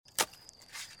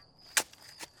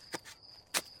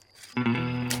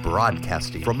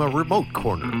Broadcasting from a remote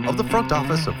corner of the front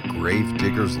office of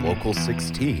Gravediggers Local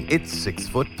 16, it's 6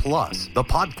 Foot Plus, the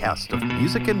podcast of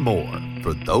music and more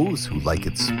for those who like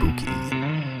it spooky.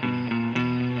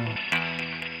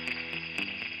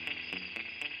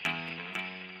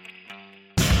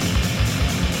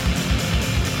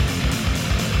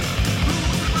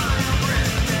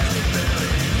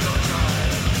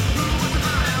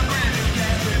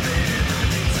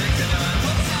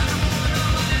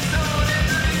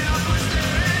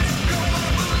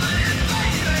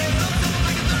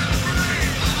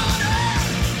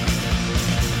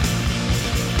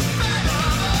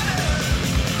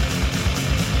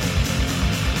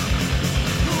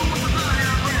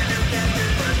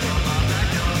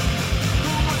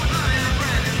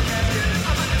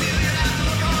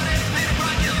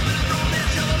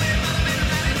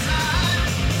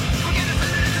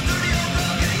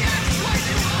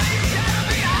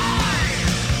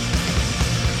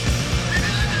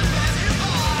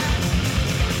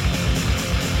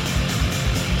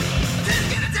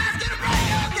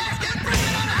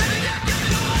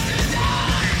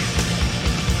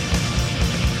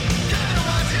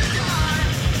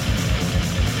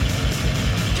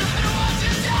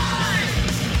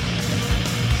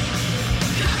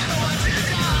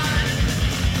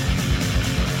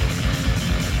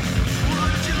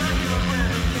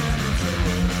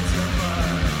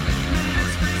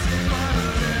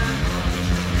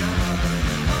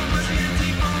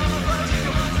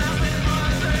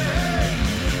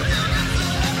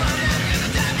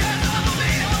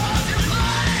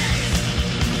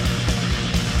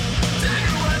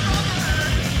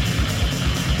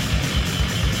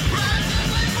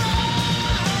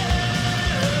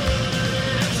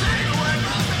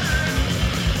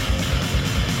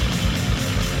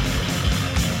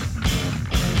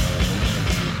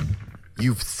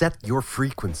 You've set your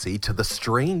frequency to the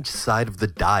strange side of the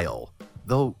dial.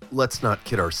 Though, let's not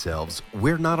kid ourselves,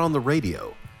 we're not on the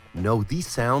radio. No, these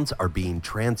sounds are being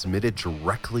transmitted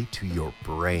directly to your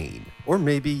brain. Or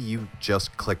maybe you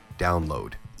just clicked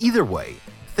download. Either way,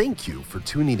 thank you for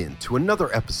tuning in to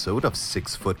another episode of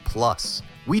 6 Foot Plus.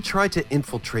 We try to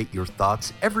infiltrate your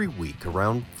thoughts every week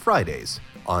around Fridays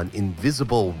on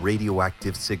invisible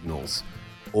radioactive signals,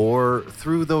 or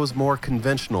through those more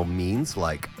conventional means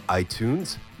like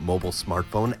iTunes, mobile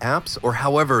smartphone apps, or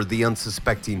however the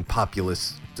unsuspecting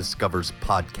populace discovers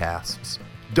podcasts.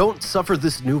 Don't suffer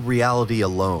this new reality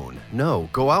alone. No,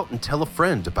 go out and tell a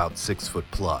friend about 6 Foot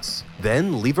Plus.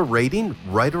 Then leave a rating,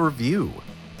 write a review.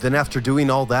 Then after doing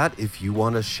all that, if you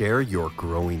want to share your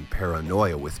growing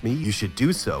paranoia with me, you should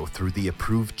do so through the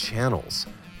approved channels.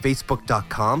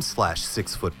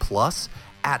 Facebook.com/6footplus,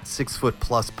 at 6 Foot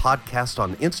Plus Podcast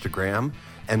on Instagram,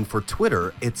 and for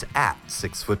Twitter, it's at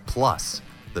 6 Foot Plus,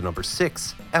 the number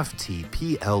 6,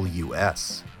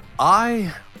 FTPLUS.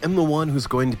 I am the one who's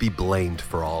going to be blamed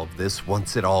for all of this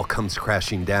once it all comes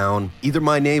crashing down. Either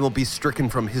my name will be stricken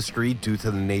from history due to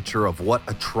the nature of what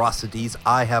atrocities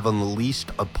I have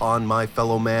unleashed upon my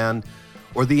fellow man,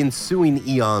 or the ensuing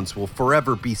eons will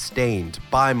forever be stained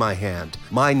by my hand,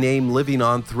 my name living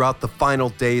on throughout the final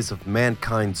days of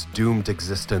mankind's doomed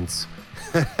existence.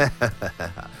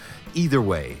 Either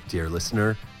way, dear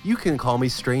listener, you can call me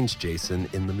Strange Jason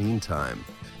in the meantime.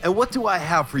 And what do I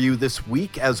have for you this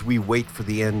week as we wait for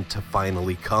the end to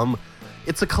finally come?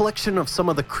 It's a collection of some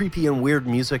of the creepy and weird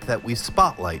music that we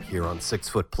spotlight here on 6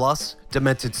 Foot Plus.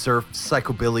 Demented surf,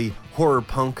 psychobilly, horror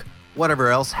punk, whatever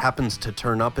else happens to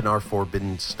turn up in our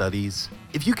forbidden studies.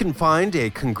 If you can find a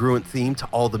congruent theme to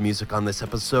all the music on this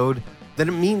episode, then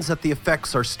it means that the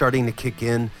effects are starting to kick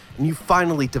in and you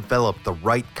finally develop the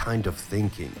right kind of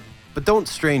thinking. But don't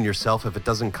strain yourself if it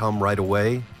doesn't come right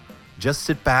away. Just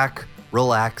sit back,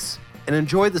 relax, and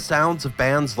enjoy the sounds of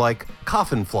bands like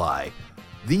Coffin Fly,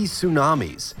 These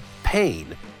Tsunamis,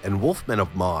 Pain, and Wolfmen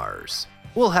of Mars.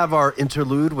 We'll have our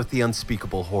interlude with the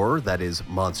unspeakable horror that is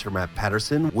Monster Matt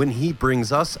Patterson when he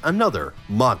brings us another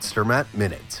Monster Matt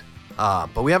Minute.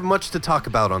 But we have much to talk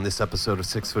about on this episode of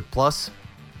 6 Foot Plus,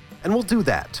 and we'll do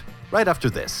that right after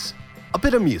this. A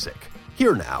bit of music.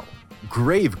 Here now,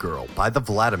 Grave Girl by the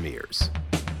Vladimirs.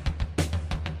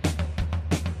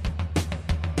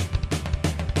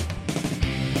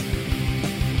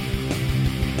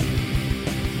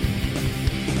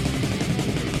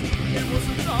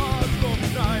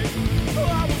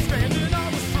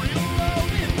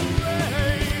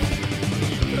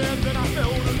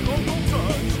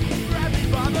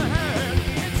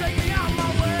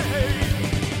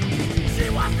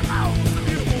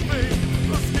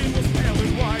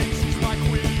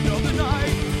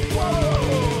 Whoa!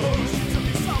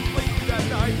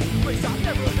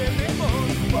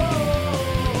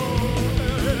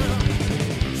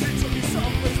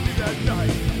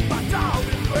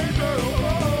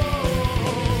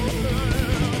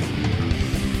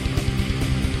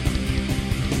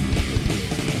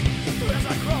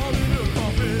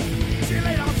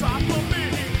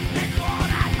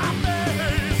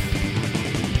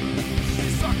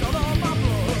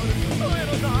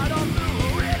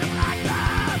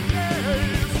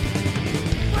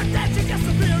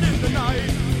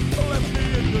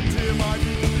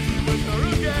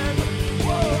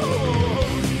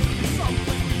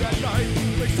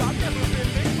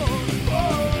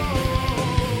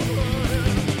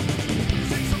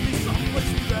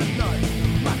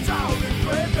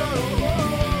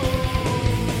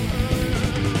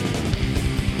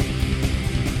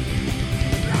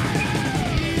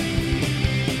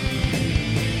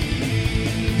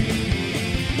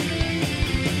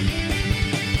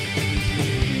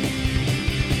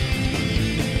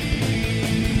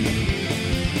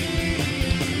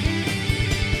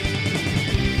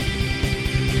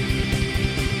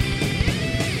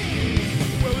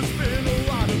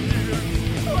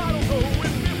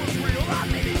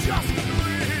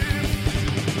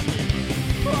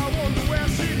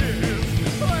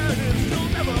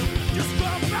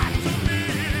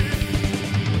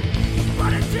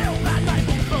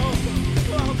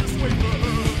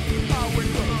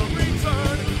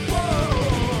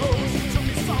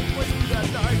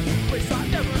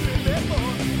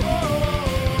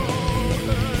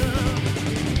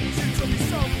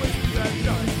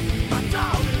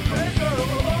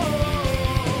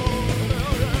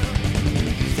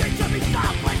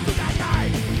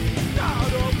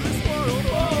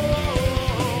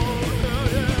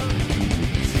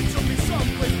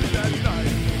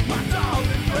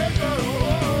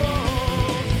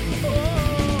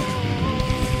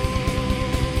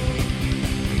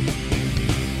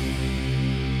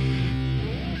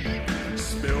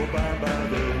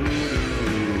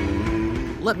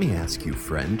 Let me ask you,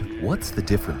 friend, what's the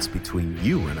difference between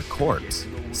you and a corpse?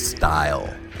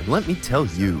 Style. And let me tell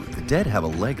you, the dead have a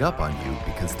leg up on you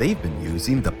because they've been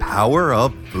using the power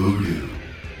of voodoo.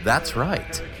 That's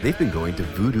right. They've been going to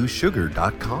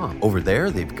voodoosugar.com. Over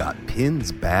there, they've got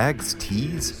pins, bags,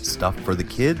 teas, stuff for the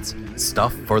kids,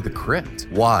 stuff for the crypt.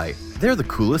 Why? They're the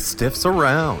coolest stiffs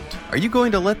around. Are you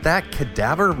going to let that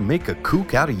cadaver make a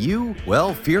kook out of you?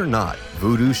 Well, fear not.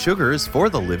 Voodoo Sugar is for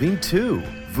the living too.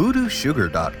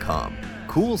 voodoosugar.com.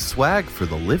 Cool swag for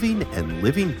the living and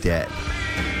living dead.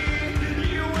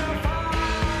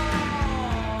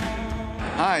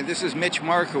 Hi, this is Mitch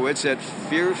Markowitz at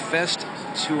FearFest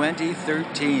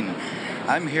 2013.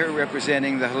 I'm here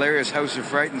representing the hilarious House of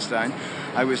Frightenstein.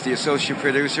 I was the associate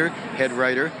producer, head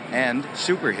writer, and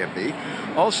super hippie.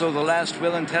 Also, the last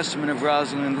will and testament of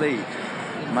Rosalind Lee.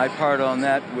 My part on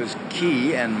that was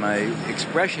key, and my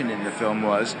expression in the film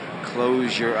was,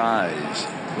 close your eyes,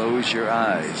 close your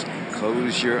eyes,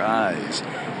 close your eyes.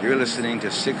 You're listening to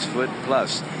 6 Foot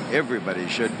Plus. Everybody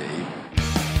should be.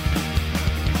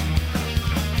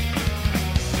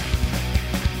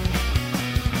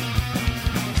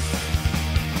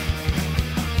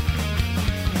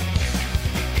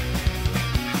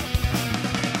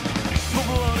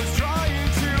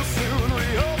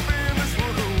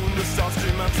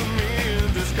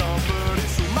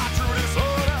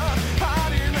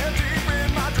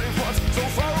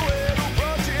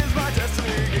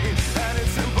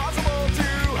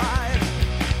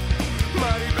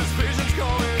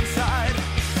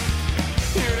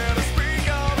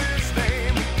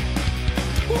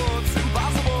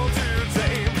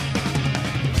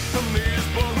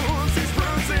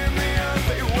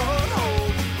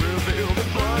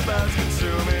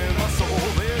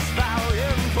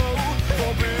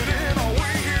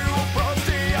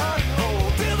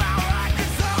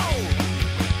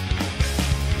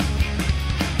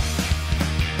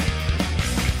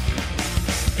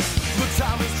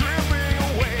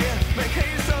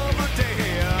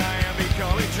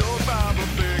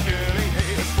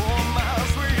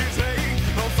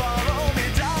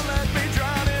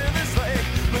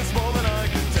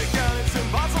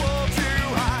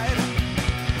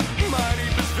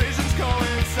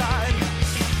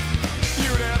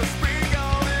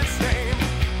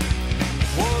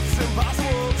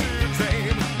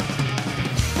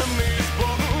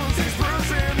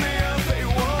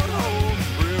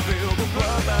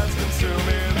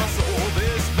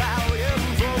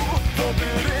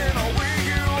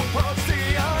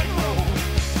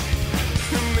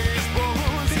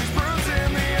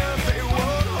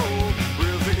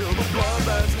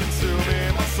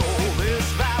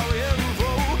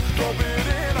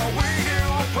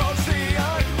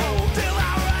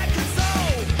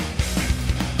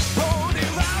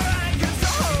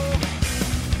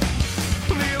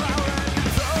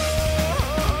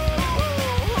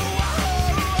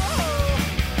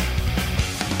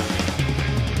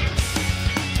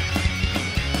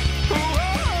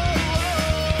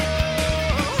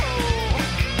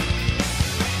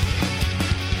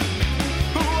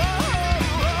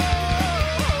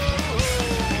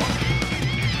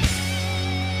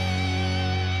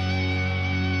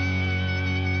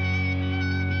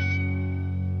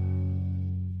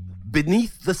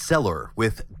 Beneath the Cellar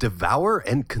with Devour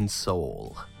and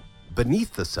Console.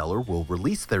 Beneath the Cellar will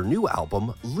release their new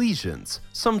album, Lesions,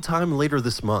 sometime later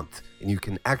this month, and you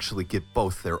can actually get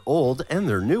both their old and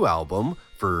their new album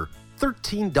for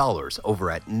 $13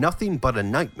 over at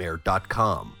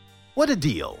nothingbutaNightmare.com. What a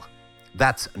deal!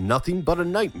 That's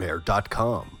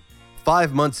nothingbutaNightmare.com.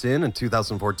 5 months in, and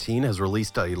 2014 has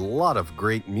released a lot of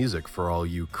great music for all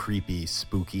you creepy,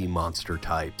 spooky monster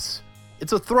types.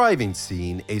 It's a thriving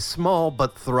scene, a small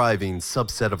but thriving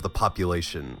subset of the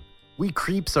population. We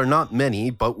creeps are not many,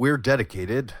 but we're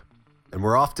dedicated, and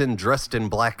we're often dressed in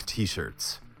black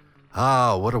t-shirts.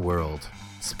 Ah, what a world.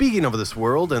 Speaking of this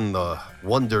world and the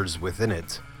wonders within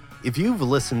it, if you've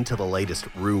listened to the latest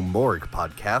Rue Morgue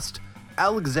podcast,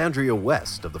 Alexandria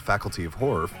West of the Faculty of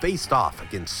Horror faced off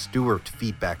against Stuart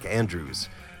Feedback Andrews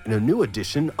in a new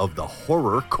edition of the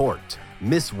Horror Court.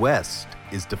 Miss West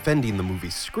is defending the movie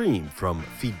Scream from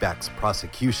Feedback's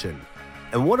prosecution,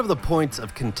 and one of the points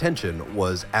of contention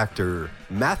was actor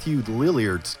Matthew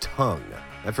Lilliard's tongue.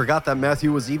 I forgot that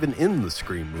Matthew was even in the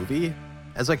Scream movie,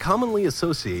 as I commonly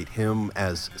associate him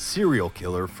as serial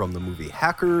killer from the movie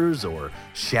Hackers or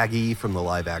Shaggy from the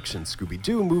live-action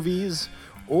Scooby-Doo movies,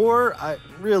 or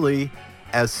really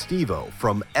as Steve-O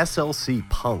from SLC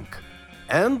Punk.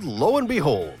 And lo and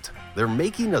behold, they're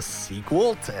making a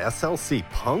sequel to SLC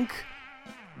Punk?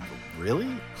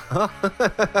 Really?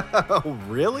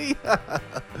 Really?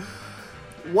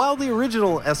 While the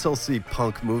original SLC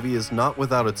Punk movie is not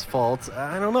without its faults,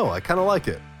 I don't know, I kind of like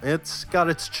it. It's got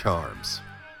its charms.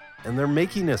 And they're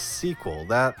making a sequel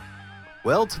that,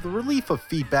 well, to the relief of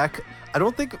feedback, I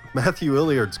don't think Matthew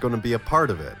Lilliard's going to be a part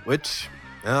of it, which,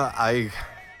 I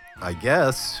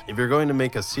guess, if you're going to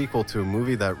make a sequel to a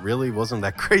movie that really wasn't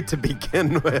that great to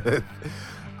begin with,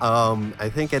 I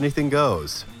think anything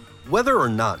goes. Whether or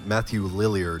not Matthew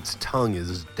Lilliard's tongue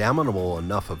is damnable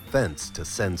enough offense to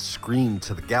send Scream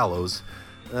to the gallows,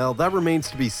 well, that remains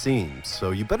to be seen,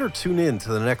 so you better tune in to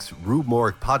the next Rube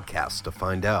Morgue podcast to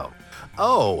find out.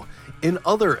 Oh, in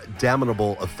other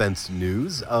damnable offense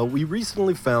news, we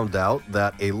recently found out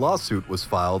that a lawsuit was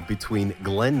filed between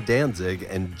Glenn Danzig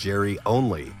and Jerry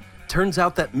Only. Turns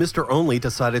out that Mr. Only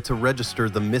decided to register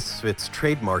the Misfits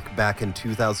trademark back in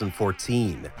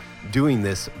 2014, doing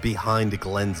this behind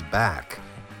Glenn's back,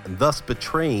 and thus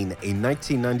betraying a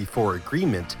 1994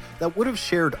 agreement that would have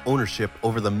shared ownership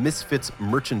over the Misfits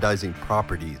merchandising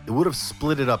property. It would have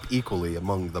split it up equally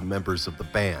among the members of the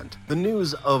band. The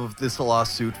news of this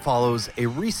lawsuit follows a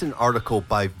recent article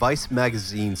by Vice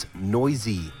Magazine's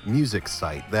Noisy music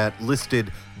site that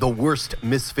listed the worst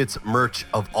Misfits merch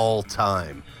of all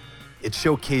time. It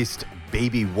showcased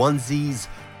baby onesies,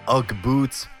 Ugg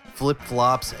boots,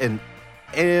 flip-flops, and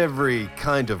every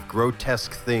kind of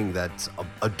grotesque thing that's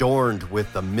adorned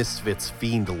with the Misfits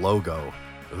Fiend logo.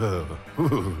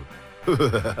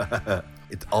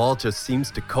 It all just seems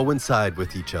to coincide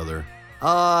with each other.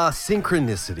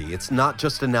 Synchronicity. It's not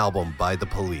just an album by The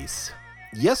Police.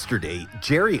 Yesterday,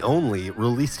 Jerry Only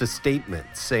released a statement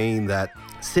saying that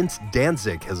since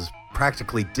Danzig has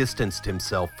practically distanced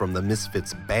himself from the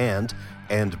Misfits band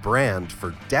and brand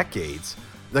for decades,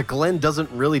 that Glenn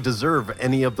doesn't really deserve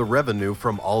any of the revenue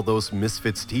from all those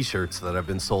Misfits t-shirts that have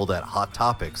been sold at Hot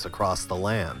Topics across the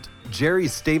land.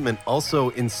 Jerry's statement also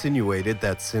insinuated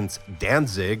that since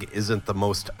Danzig isn't the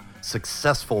most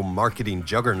successful marketing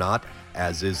juggernaut,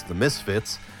 as is the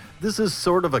Misfits, this is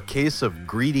sort of a case of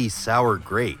greedy sour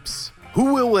grapes.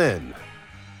 Who will win?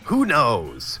 Who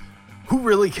knows? Who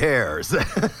really cares?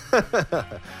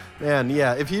 Man,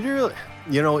 yeah, if you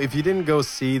didn't go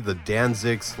see the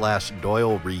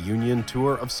Danzig/Doyle reunion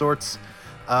tour of sorts,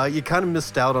 you kind of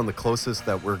missed out on the closest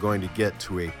that we're going to get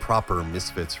to a proper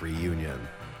Misfits reunion.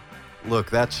 Look,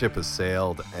 that ship has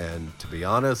sailed, and to be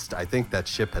honest, I think that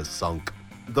ship has sunk.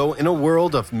 Though in a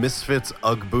world of Misfits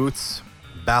Ugg boots,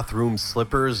 bathroom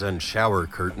slippers, and shower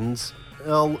curtains,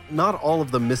 well, not all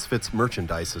of the Misfits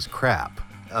merchandise is crap.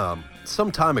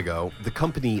 Some time ago, the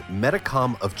company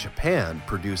Medicom of Japan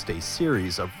produced a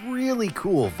series of really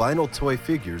cool vinyl toy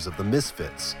figures of the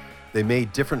Misfits. They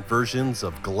made different versions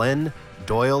of Glenn,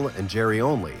 Doyle, and Jerry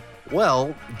Only.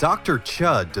 Well, Dr.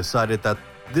 Chud decided that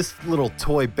this little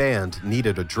toy band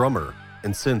needed a drummer,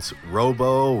 and since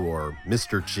Robo or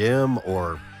Mr. Jim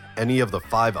or any of the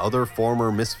 5 other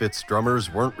former Misfits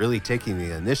drummers weren't really taking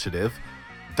the initiative,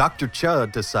 Dr.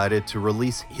 Chud decided to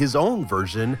release his own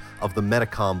version of the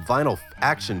Medicom vinyl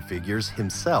action figures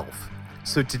himself.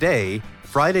 So today,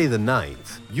 Friday the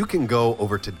 9th, you can go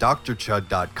over to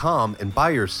drchud.com and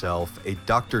buy yourself a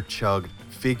Dr. Chud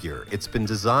figure. It's been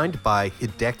designed by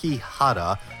Hideki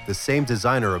Hata, the same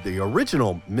designer of the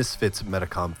original Misfits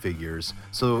Medicom figures,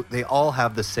 so they all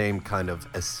have the same kind of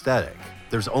aesthetic.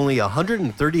 There's only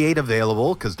 138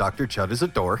 available because Dr. Chud is a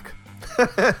dork.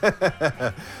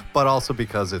 But also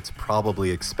because it's probably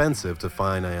expensive to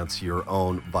finance your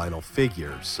own vinyl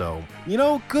figure. So,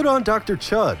 good on Dr.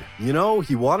 Chud.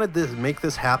 He wanted to make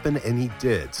this happen and he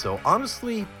did. So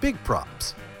honestly, big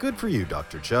props. Good for you,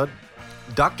 Dr. Chud.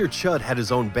 Dr. Chud had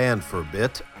his own band for a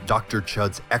bit, Dr.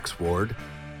 Chud's X-Ward,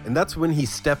 and that's when he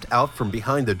stepped out from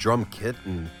behind the drum kit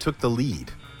and took the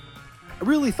lead. I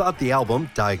really thought the album,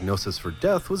 Diagnosis for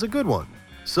Death, was a good one.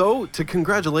 So, to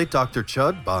congratulate Dr.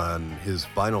 Chud on his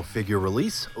vinyl figure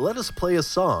release, let us play a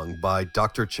song by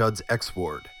Dr. Chud's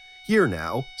X-Ward. Here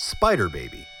now, Spider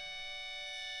Baby.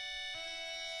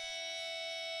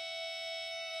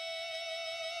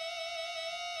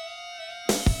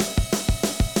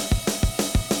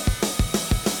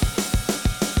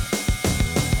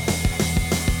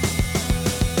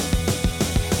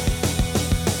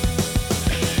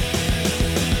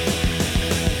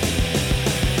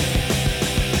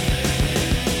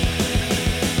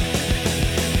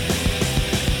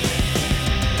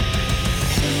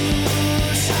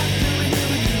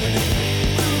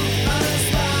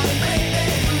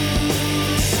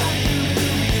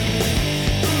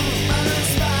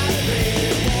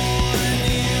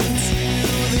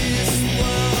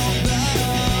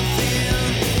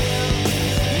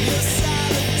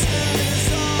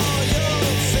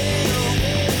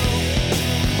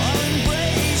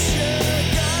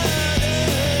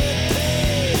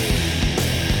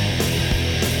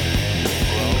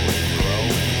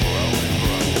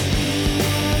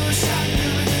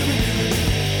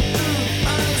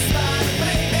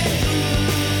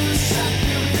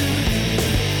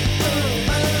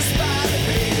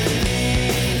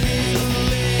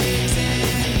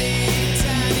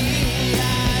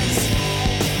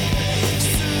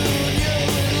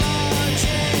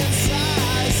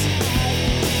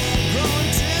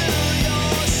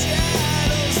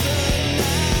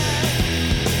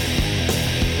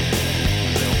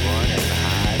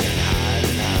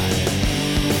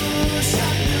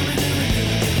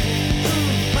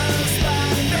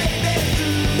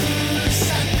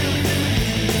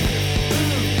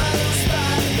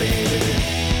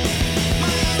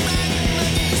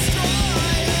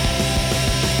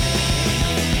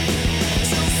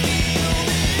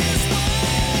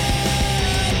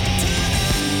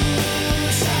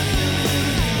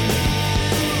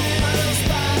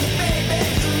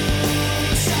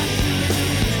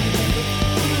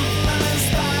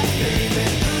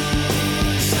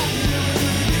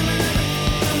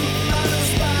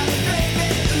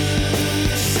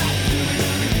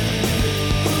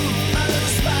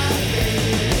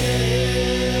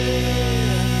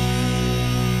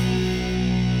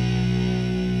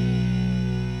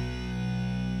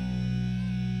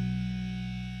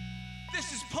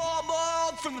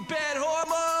 from the bad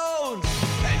hormones.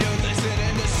 And you're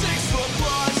listening to 6 Foot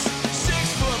Plus,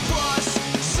 6 Foot Plus,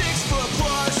 6 Foot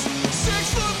Plus,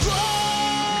 6 Foot Plus.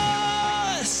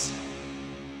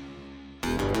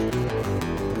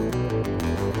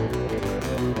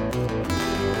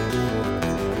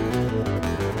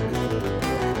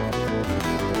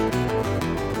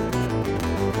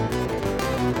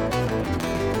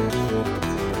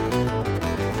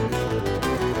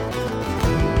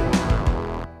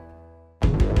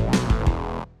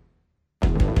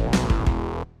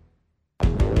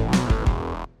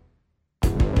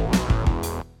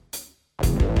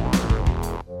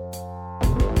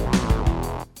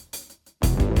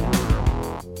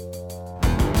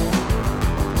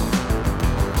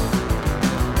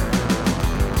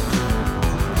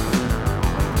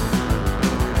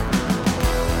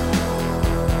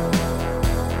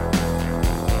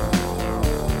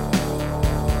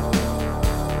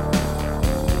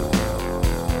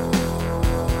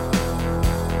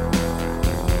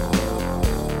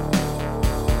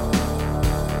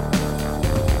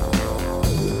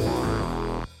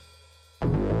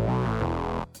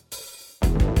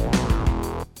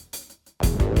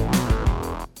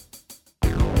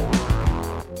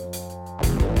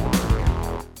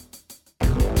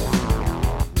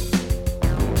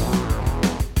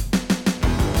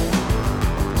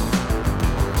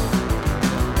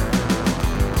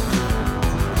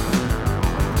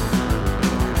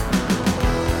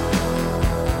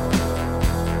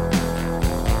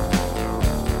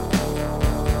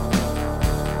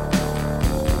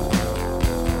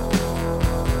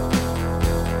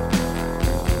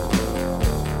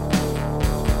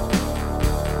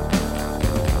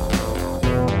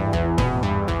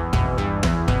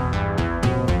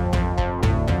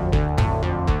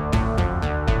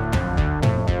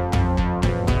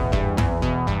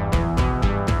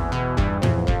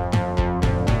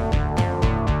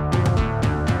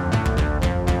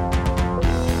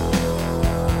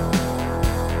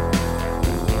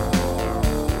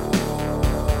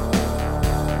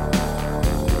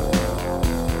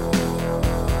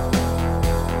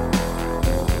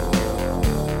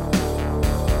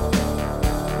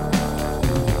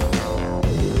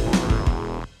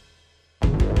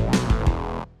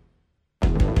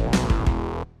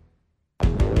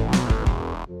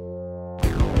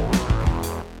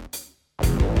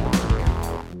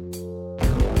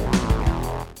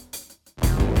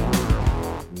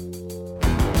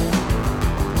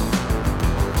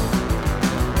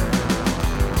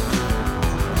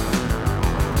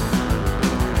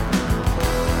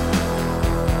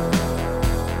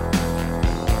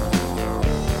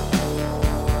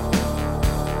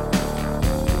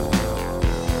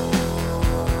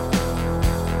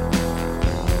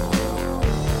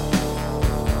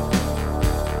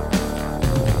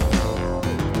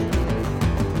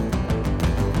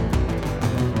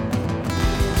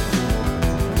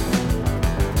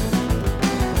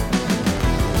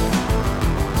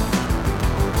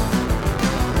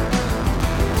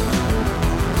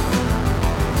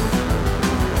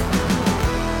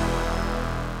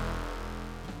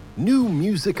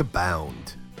 Music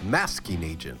abound. Masking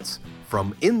Agents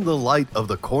from In the Light of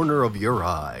the Corner of Your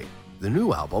Eye, the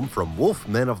new album from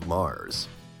Wolfmen of Mars.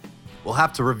 We'll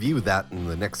have to review that in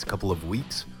the next couple of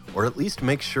weeks, or at least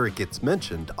make sure it gets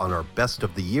mentioned on our Best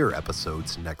of the Year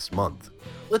episodes next month.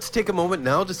 Let's take a moment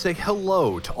now to say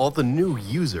hello to all the new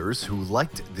users who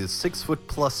liked the 6 Foot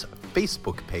Plus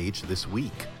Facebook page this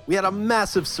week. We had a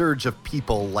massive surge of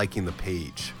people liking the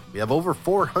page. We have over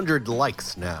 400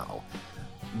 likes now.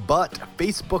 But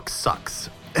Facebook sucks.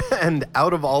 And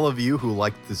out of all of you who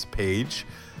liked this page,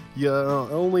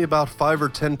 only about 5 or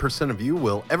 10% of you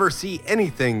will ever see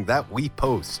anything that we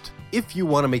post. If you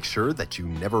want to make sure that you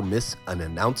never miss an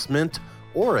announcement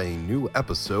or a new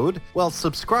episode, well,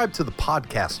 subscribe to the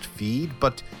podcast feed,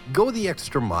 but go the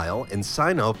extra mile and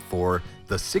sign up for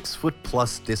the 6 Foot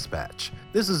Plus Dispatch.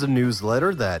 This is a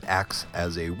newsletter that acts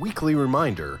as a weekly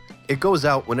reminder. It goes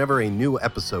out whenever a new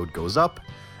episode goes up,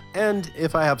 and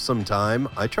if I have some time,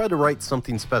 I try to write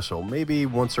something special, maybe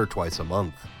once or twice a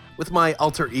month. With my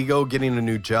alter ego getting a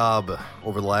new job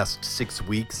over the last 6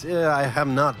 weeks, I have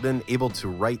not been able to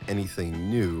write anything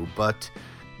new, but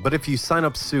if you sign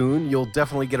up soon, you'll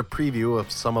definitely get a preview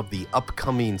of some of the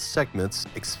upcoming segments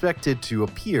expected to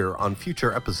appear on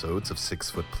future episodes of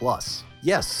 6 Foot Plus.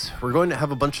 Yes, we're going to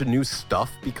have a bunch of new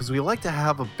stuff because we like to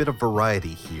have a bit of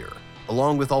variety here.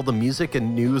 Along with all the music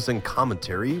and news and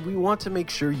commentary, we want to make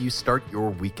sure you start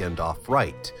your weekend off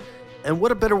right. And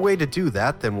what a better way to do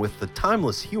that than with the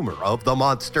timeless humor of the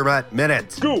Monster Matt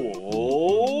Minute.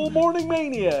 School morning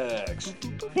maniacs.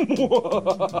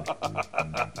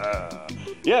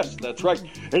 Yes, that's right.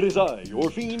 It is I, your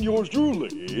fiend, yours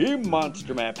truly,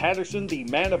 Monster Matt Patterson, the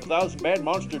man of 1,000 bad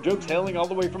monster jokes hailing all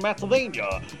the way from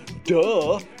Pennsylvania.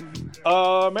 Duh.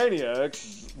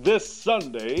 Maniacs, this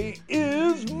Sunday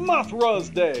is Mothra's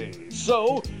Day,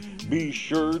 so be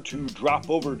sure to drop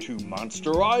over to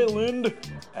Monster Island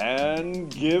and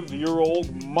give your old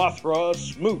Mothra a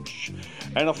smooch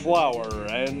and a flower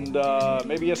and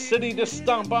maybe a city to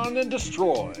stomp on and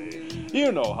destroy.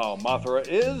 You know how Mothra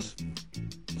is.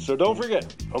 So don't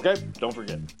forget, okay? Don't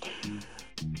forget.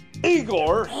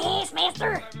 Igor! Yes,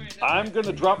 mister? I'm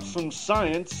gonna drop some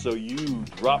science, so you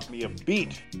drop me a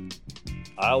beat.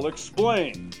 I'll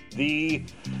explain. The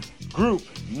group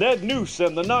Ned Noose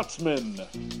and the Knotsmen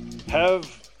have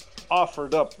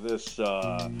offered up this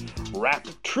rap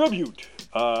tribute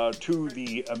to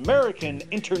the American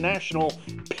International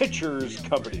Pictures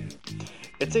Company.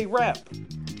 It's a rap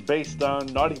based on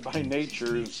Naughty by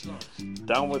Nature's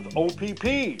Down with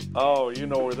OPP. Oh, you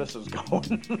know where this is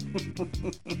going.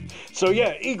 So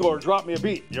yeah, Igor, drop me a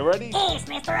beat. You ready? Yes,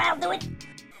 mister, I'll do it.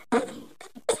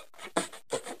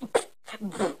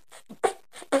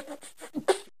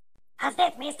 How's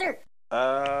that, mister?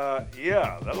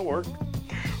 Yeah, that'll work.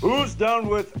 Who's down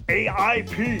with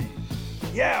AIP?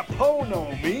 Yeah, Poe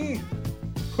know me.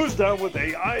 Who's down with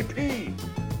AIP?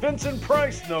 Vincent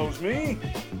Price knows me.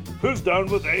 Who's down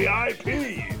with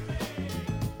AIP?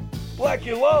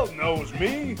 Blackie Love knows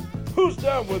me. Who's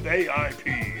down with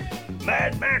AIP?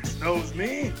 Mad Max knows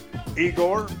me.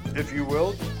 Igor, if you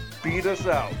will, beat us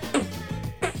out.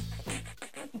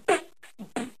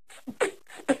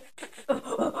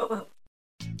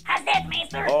 How's that,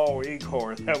 mister? Oh,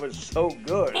 Igor, that was so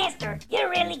good. Mister, you're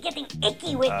really getting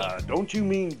icky with it. Don't you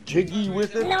mean jiggy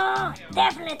with it? No,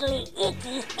 definitely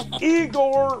icky.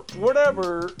 Igor,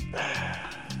 whatever.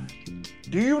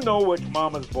 Do you know which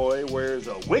mama's boy wears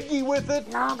a wiggy with it?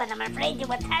 No, but I'm afraid you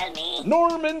would tell me.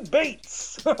 Norman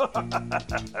Bates!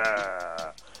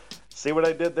 See what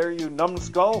I did there, you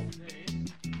numbskull?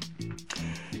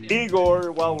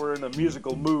 Igor, while we're in a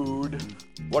musical mood,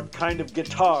 what kind of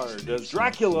guitar does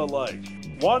Dracula like?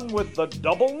 One with the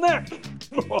double neck!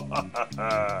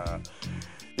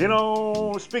 You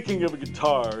know, speaking of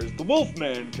guitars, the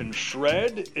Wolfman can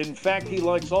shred. In fact, he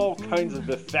likes all kinds of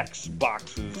effects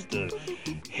boxes to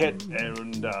hit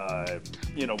and,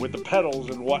 with the pedals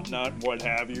and whatnot, what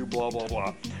have you, blah, blah,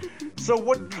 blah. So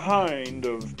what kind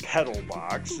of pedal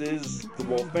box is the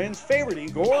Wolfman's favorite,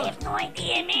 Igor? I have no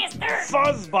idea, mister.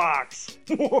 Fuzzbox!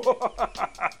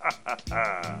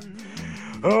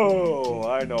 Oh,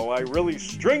 I know, I really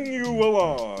string you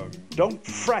along. Don't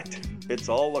fret. It's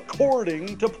all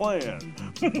according to plan.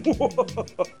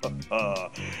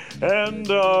 And,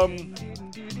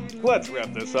 let's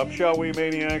wrap this up, shall we,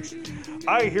 maniacs?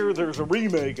 I hear there's a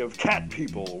remake of Cat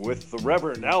People with the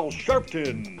Reverend Al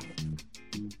Sharpton.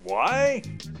 Why?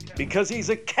 Because he's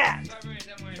a cat,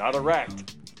 not a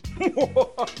rat.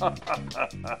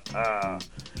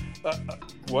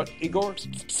 What, Igor?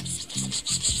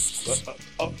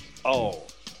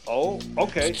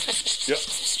 Okay. Yeah.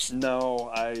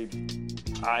 No, I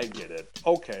get it.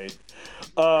 Okay.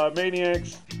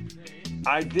 Maniacs,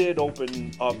 I did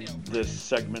open up this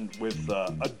segment with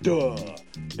a duh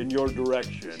in your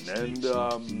direction, and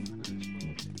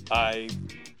I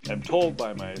am told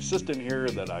by my assistant here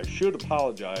that I should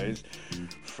apologize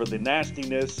for the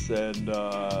nastiness and,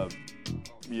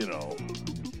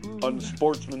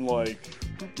 unsportsmanlike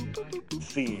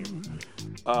theme.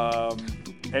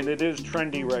 And it is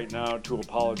trendy right now to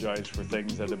apologize for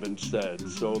things that have been said,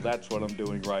 so that's what I'm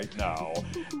doing right now.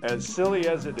 As silly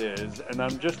as it is, and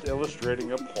I'm just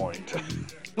illustrating a point.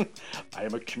 I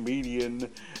am a comedian,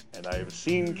 and I have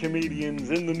seen comedians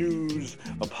in the news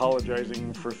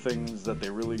apologizing for things that they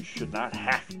really should not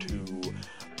have to.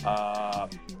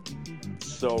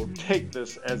 So take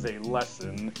this as a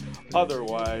lesson.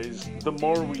 Otherwise, the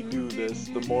more we do this,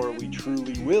 the more we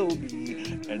truly will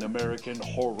be an American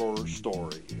horror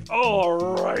story. All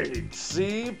right,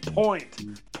 see?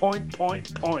 Point.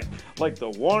 Like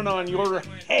the one on your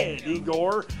head,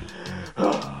 Igor.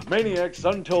 Maniacs,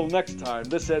 until next time,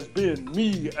 this has been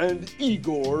me and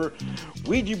Igor.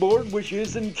 Ouija board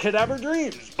wishes and cadaver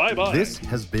dreams. Bye-bye. This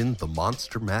has been the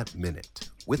Monster Matt Minute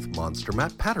with Monster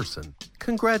Matt Patterson.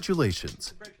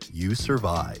 Congratulations, you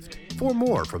survived. For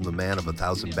more from the man of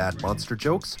 1,000 bad monster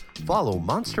jokes, follow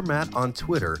Monster Matt on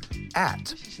Twitter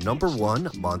at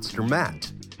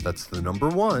 #1MonsterMatt. That's the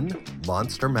 #1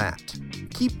 Monster Matt.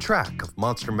 Keep track of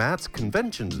Monster Matt's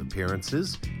conventions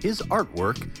appearances, his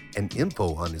artwork, and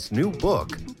info on his new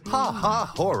book, Ha Ha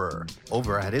Horror,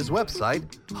 over at his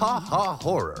website, Ha Ha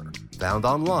Horror, found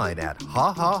online at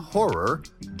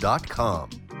hahahorror.com.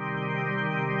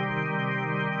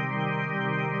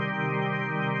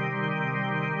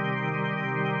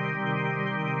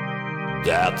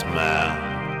 That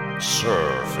man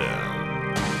surfing.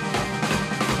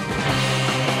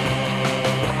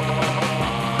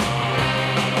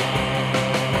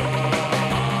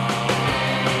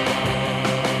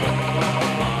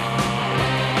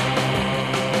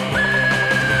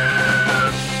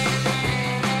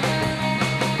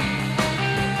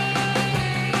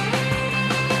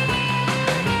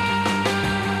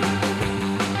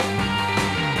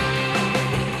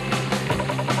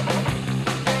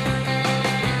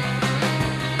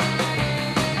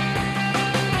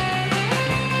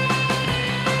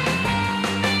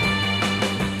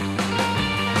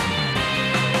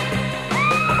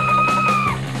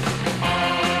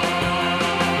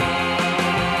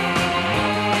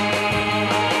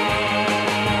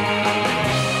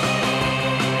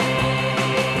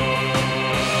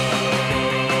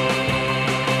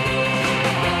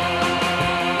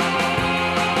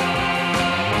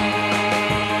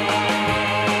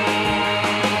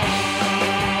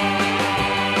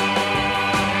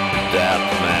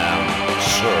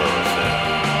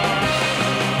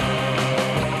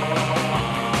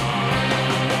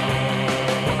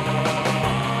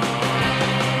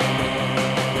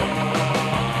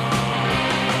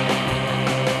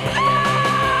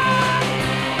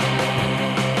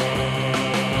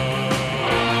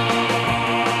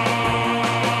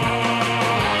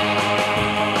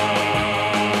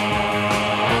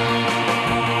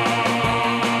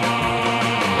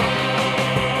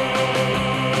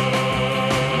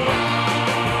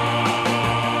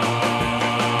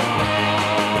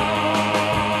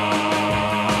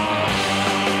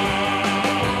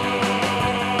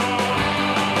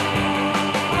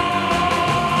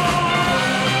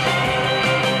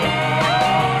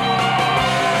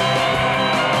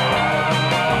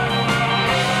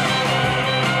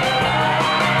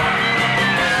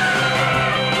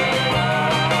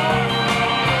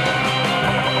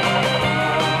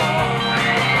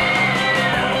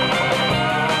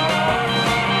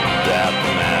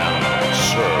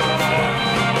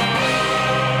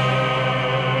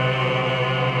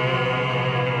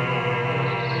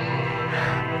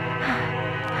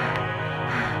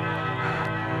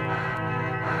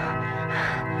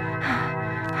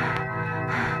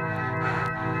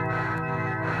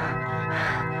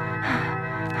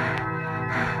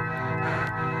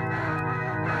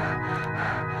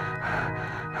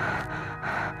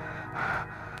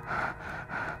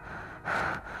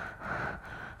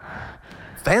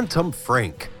 Phantom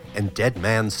Frank and Dead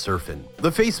Man Surfin'. The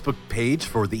Facebook page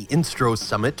for the Instro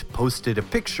Summit posted a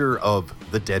picture of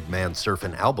the Dead Man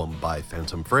Surfin' album by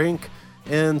Phantom Frank,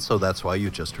 and so that's why you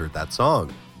just heard that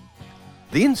song.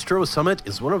 The Instro Summit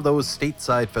is one of those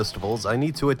stateside festivals I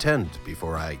need to attend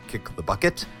before I kick the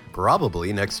bucket,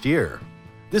 probably next year.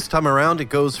 This time around, it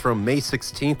goes from May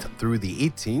 16th through the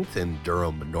 18th in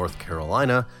Durham, North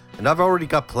Carolina, and I've already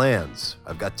got plans.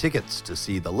 I've got tickets to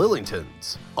see the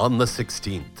Lillingtons on the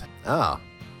 16th.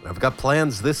 I've got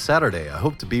plans this Saturday. I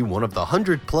hope to be one of the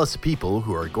 100-plus people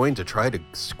who are going to try to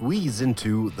squeeze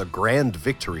into the Grand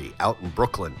Victory out in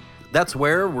Brooklyn. That's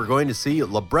where we're going to see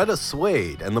Libretta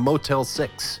Suede and the Motel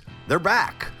 6. They're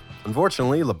back!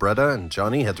 Unfortunately, Libretta and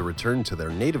Johnny had to return to their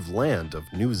native land of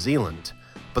New Zealand.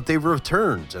 But they've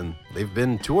returned, and they've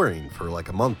been touring for like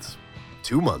a month,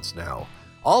 2 months now,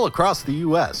 all across the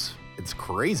U.S. It's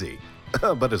crazy,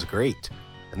 but it's great.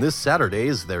 And this Saturday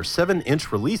is their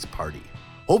 7-inch release party.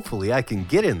 Hopefully I can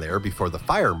get in there before the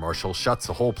fire marshal shuts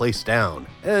the whole place down.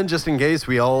 And just in case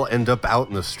we all end up out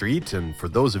in the street, and for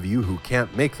those of you who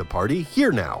can't make the party,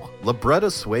 here now, Libretta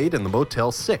Suede and the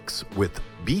Motel 6 with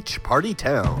Beach Party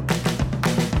Town.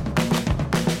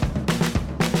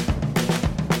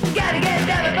 Gotta get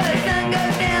down before the sun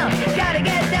goes down. Gotta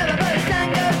get down before the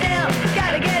sun goes down.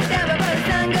 Gotta get down before the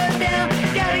sun goes down.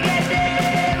 Gotta get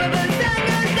down before the sun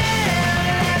goes down.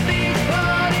 That beach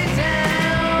party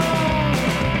town.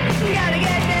 Gotta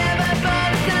get down before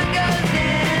the sun goes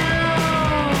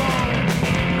down.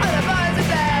 All the boys are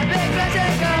bad, big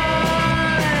Russian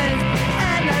cars,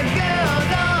 and the girls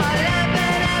are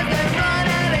laughing as they run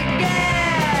out of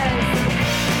gas.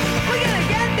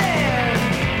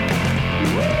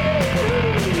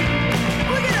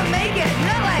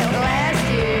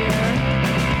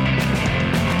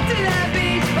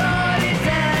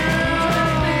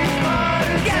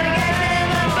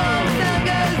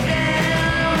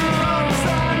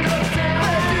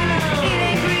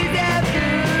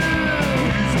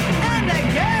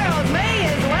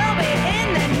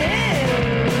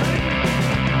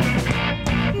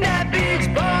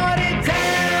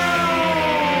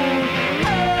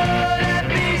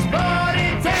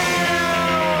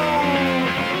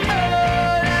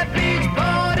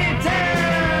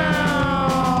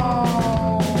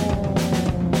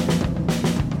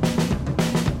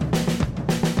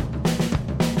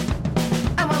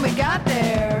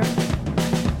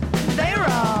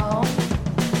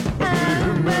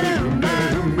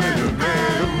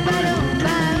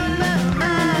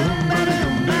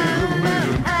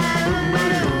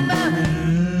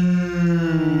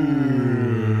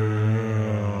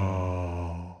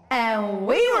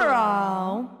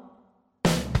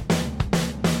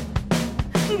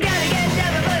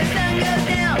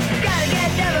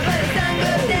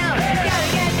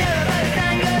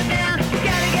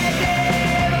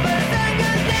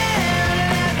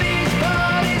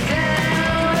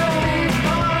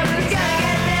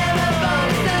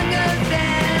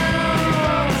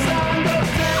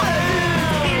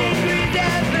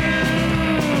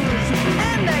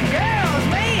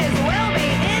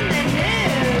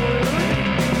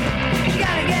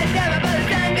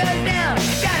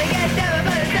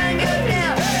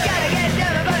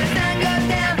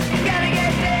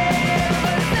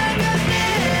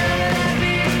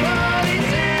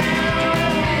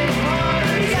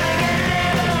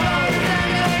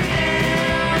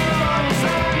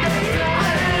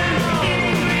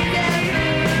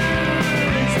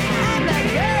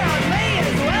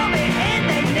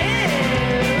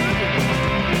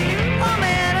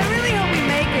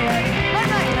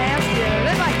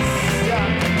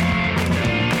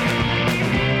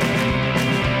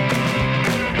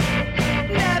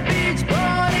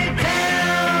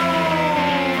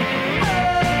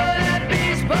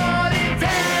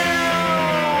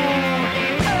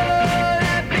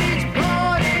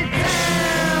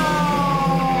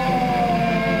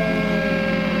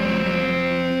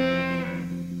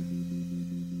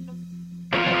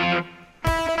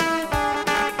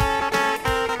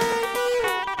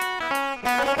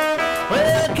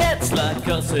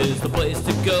 This is the place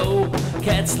to go.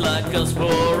 Cats like us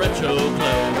for retro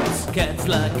clothes. Cats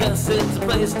like us, it's a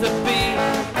place to be.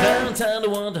 Downtown to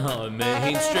on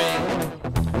Main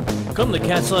Street. Come to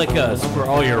Cats Like Us for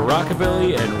all your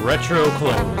rockabilly and retro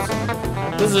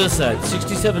clothes. Visit us at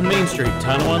 67 Main Street,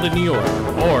 Tonawanda, New York,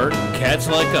 or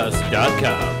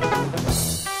catslikeus.com.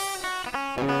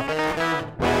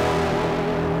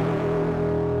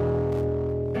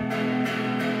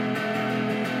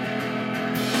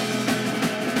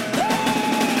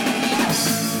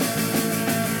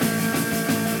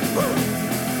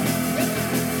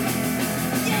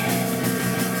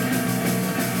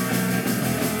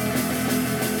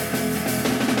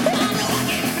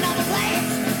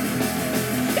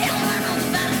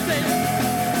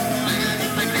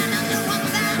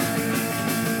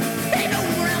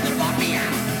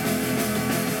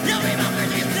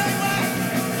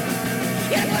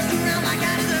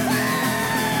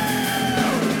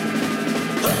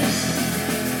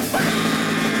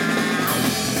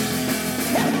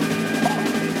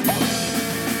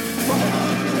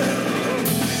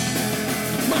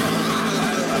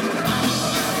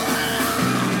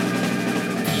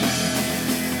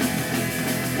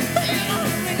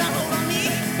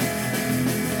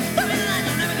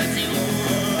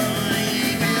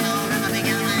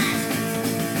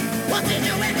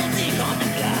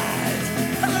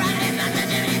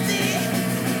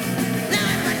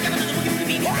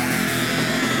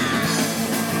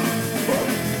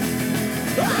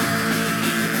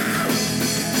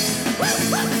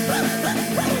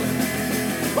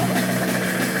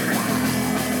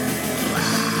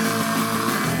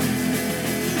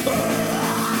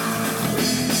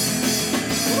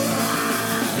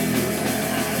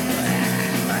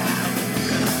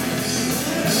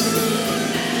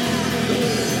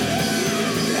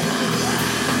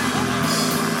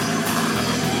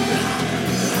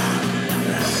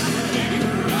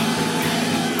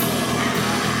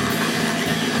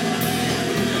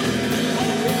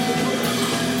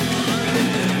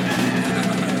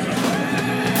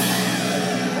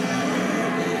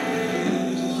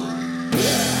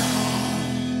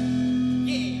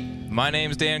 My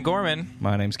name's Dan Gorman.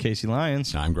 My name's Casey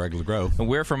Lyons. I'm Greg LeGros. And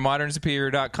we're from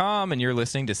ModernSuperior.com, and you're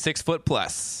listening to 6 Foot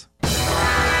Plus.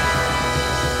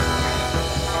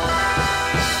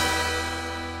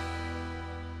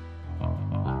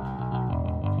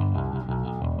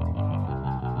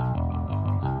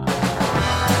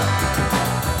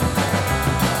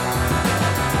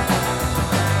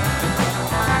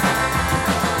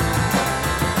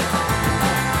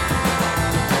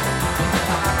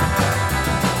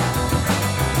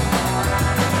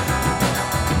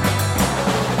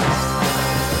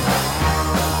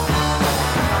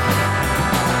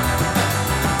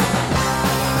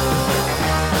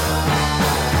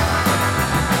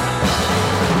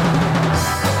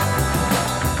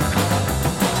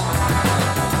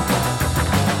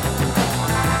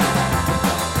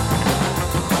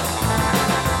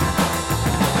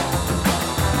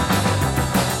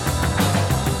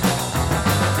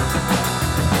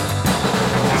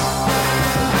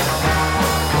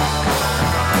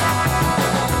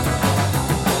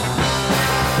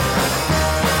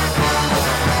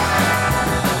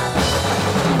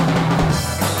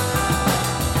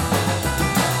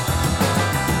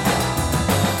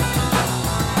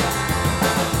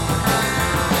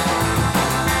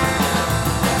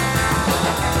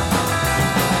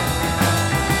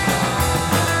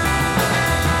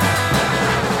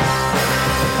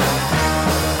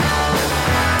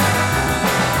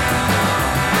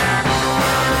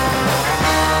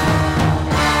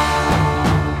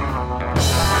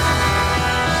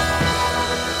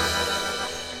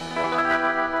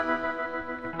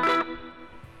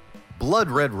 Blood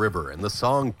Red River and the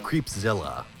song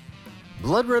Creepzilla.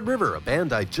 Blood Red River, a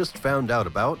band I just found out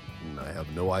about, and I have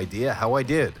no idea how I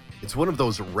did. It's one of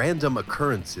those random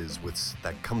occurrences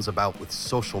that comes about with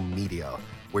social media,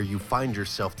 where you find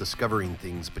yourself discovering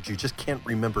things, but you just can't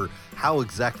remember how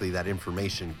exactly that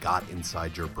information got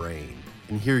inside your brain.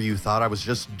 And here you thought I was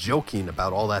just joking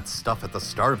about all that stuff at the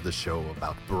start of the show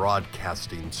about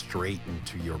broadcasting straight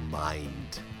into your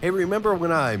mind. Hey, remember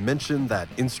when I mentioned that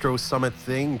Instro Summit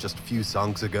thing just a few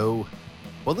songs ago?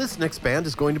 Well, this next band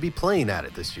is going to be playing at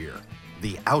it this year.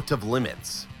 The Out of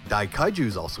Limits.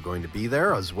 Daikaiju's also going to be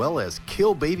there, as well as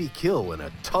Kill Baby Kill and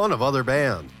a ton of other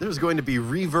bands. There's going to be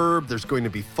reverb, there's going to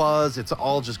be fuzz, it's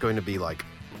all just going to be like,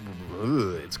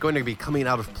 it's going to be coming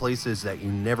out of places that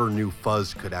you never knew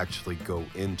fuzz could actually go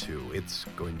into. It's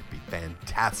going to be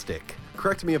fantastic.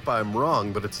 Correct me if I'm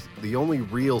wrong, but it's the only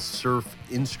real surf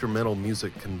instrumental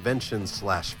music convention /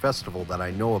 festival that I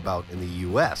know about in the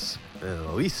US.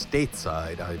 At least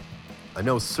stateside. I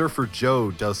know Surfer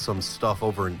Joe does some stuff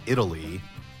over in Italy.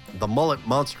 The Mullet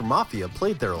Monster Mafia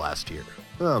played there last year.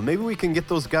 Maybe we can get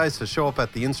those guys to show up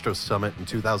at the Instro Summit in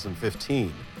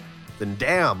 2015. Then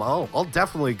damn, I'll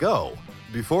definitely go.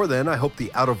 Before then, I hope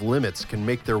the Out of Limits can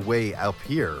make their way up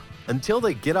here. Until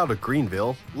they get out of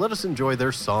Greenville, let us enjoy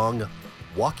their song,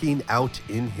 Walking Out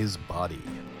in His Body.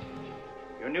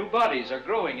 Your new bodies are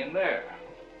growing in there.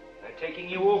 They're taking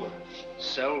you over,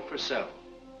 cell for cell,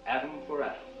 atom for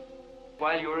atom.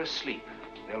 While you're asleep,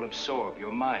 they'll absorb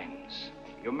your minds,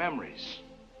 your memories,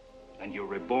 and you're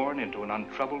reborn into an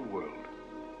untroubled world.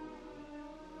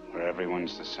 Where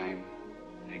everyone's the same?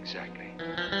 Exactly.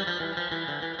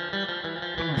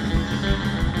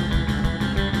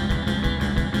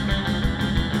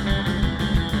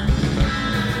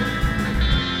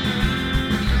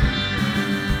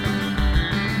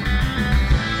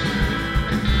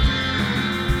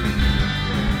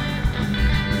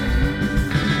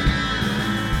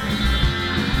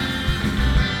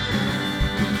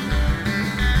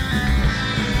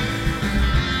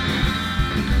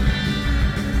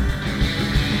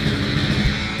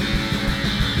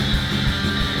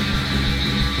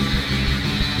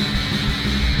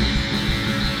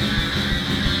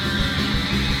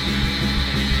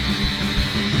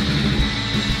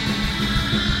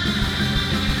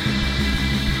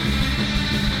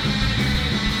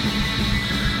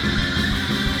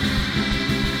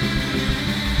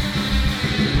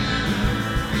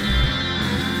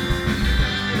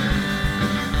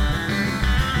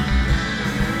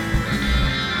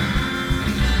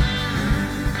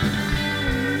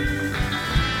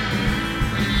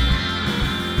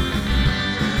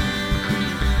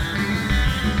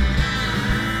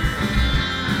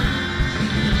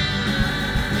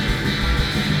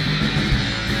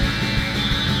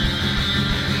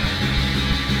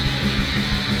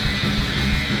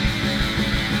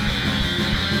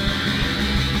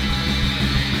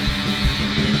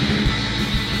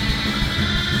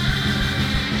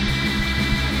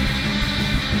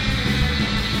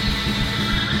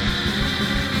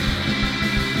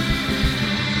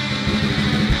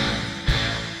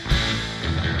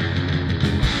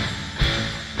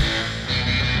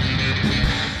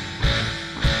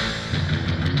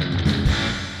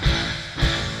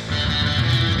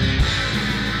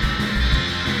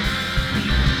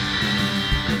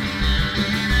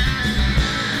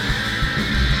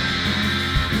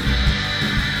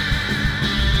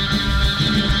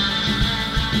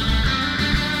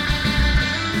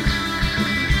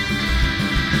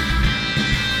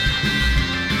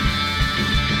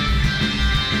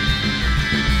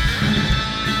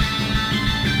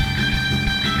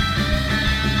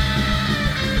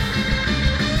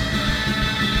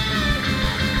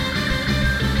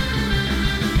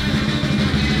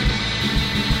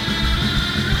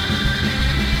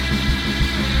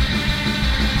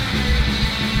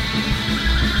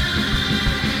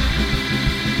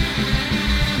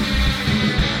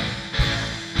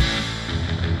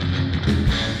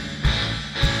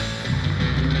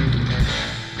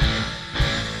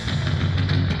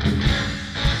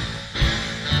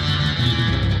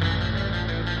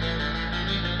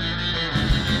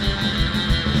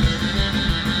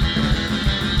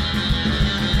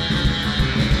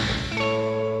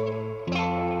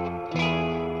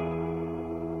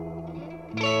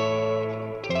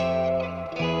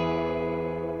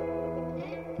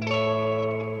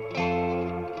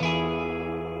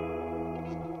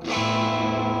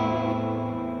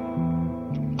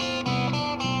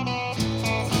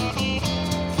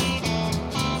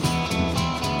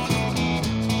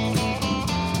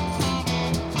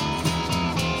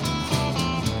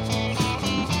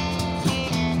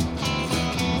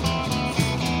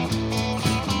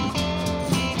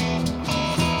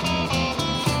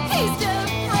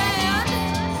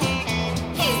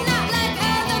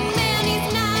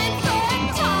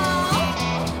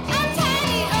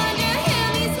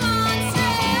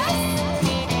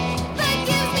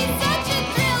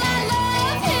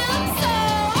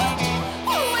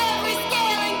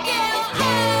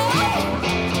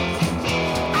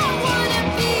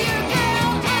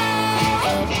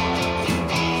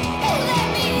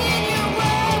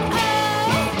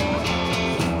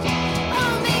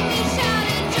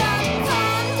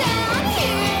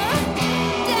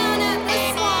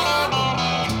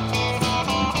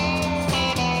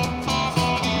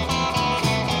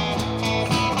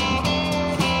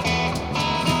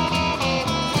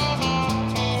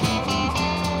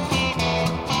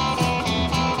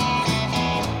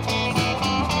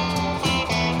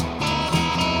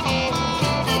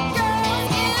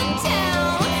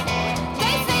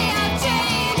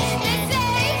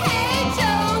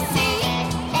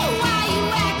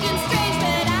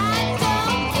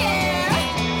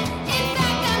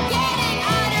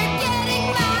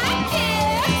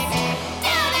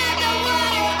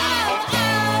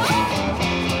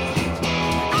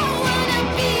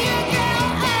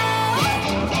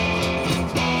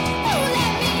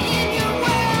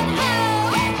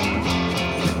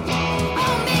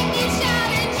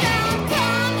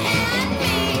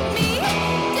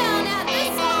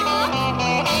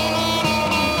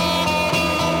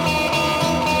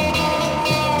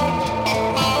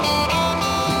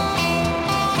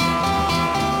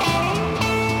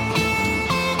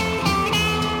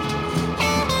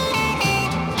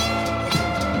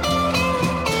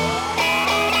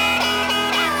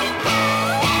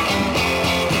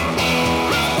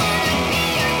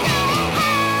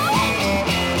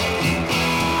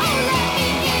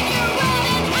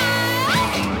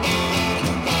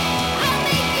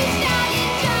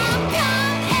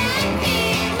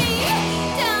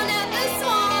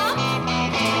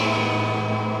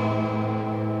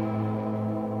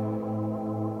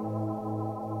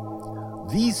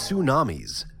 The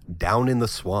Tsunamis, Down in the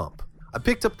Swamp. I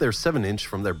picked up their 7-inch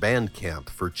from their Bandcamp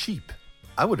for cheap.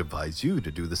 I would advise you to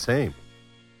do the same.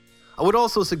 I would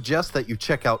also suggest that you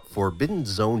check out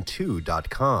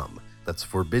ForbiddenZone2.com. That's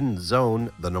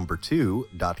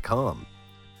ForbiddenZone2.com.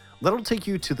 That'll take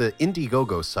you to the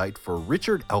Indiegogo site for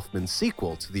Richard Elfman's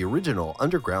sequel to the original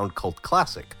underground cult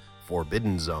classic,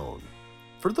 Forbidden Zone.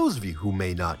 For those of you who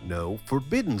may not know,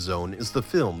 Forbidden Zone is the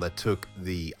film that took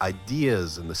the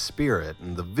ideas and the spirit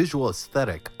and the visual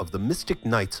aesthetic of the Mystic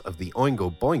Knights of the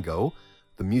Oingo Boingo,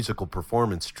 the musical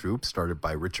performance troupe started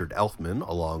by Richard Elfman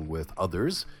along with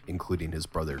others, including his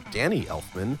brother Danny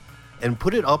Elfman, and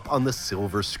put it up on the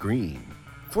silver screen.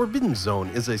 Forbidden Zone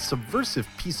is a subversive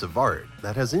piece of art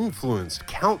that has influenced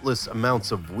countless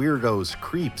amounts of weirdos,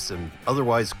 creeps, and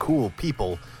otherwise cool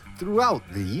people throughout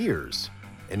the years.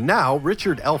 And now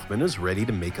Richard Elfman is ready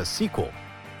to make a sequel.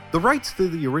 The rights to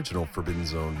the original Forbidden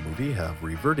Zone movie have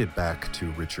reverted back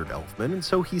to Richard Elfman, and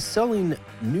so he's selling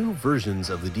new versions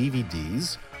of the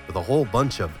DVDs with a whole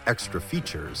bunch of extra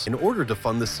features in order to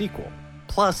fund the sequel.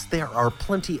 Plus, there are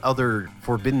plenty other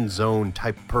Forbidden Zone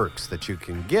type perks that you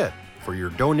can get for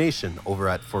your donation over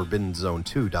at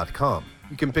ForbiddenZone2.com.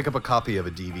 You can pick up a copy of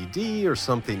a DVD or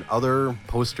something other,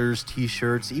 posters,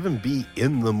 t-shirts, even be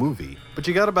in the movie. But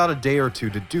you got about a day or two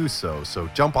to do so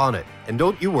jump on it. And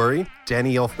don't you worry,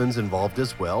 Danny Elfman's involved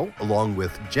as well, along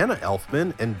with Jenna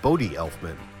Elfman and Bodhi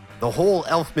Elfman. The whole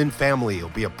Elfman family will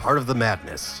be a part of the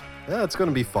madness. Yeah, it's going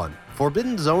to be fun.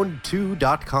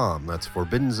 ForbiddenZone2.com. That's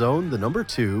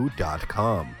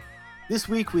ForbiddenZone2.com. This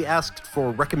week we asked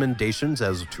for recommendations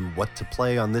as to what to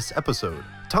play on this episode.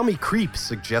 Tommy Creep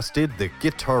suggested the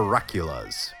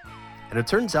Guitaraculas. And it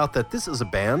turns out that this is a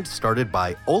band started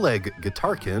by Oleg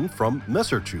Guitarkin from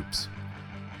Messer Chups.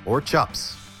 Or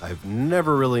Chups. I've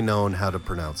never really known how to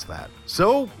pronounce that.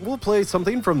 So we'll play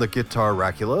something from the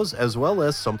Guitaraculas as well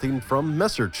as something from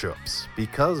Messer Chups,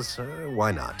 because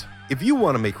why not? If you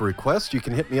want to make a request, you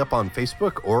can hit me up on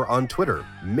Facebook or on Twitter.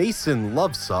 Mason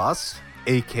Lovesauce,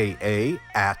 aka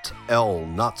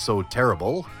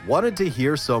 @L_Not_So_Terrible, wanted to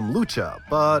hear some lucha,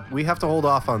 but we have to hold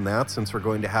off on that since we're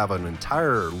going to have an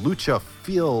entire lucha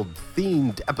field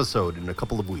themed episode in a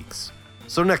couple of weeks.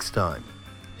 So next time,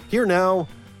 here now,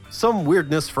 some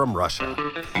weirdness from Russia.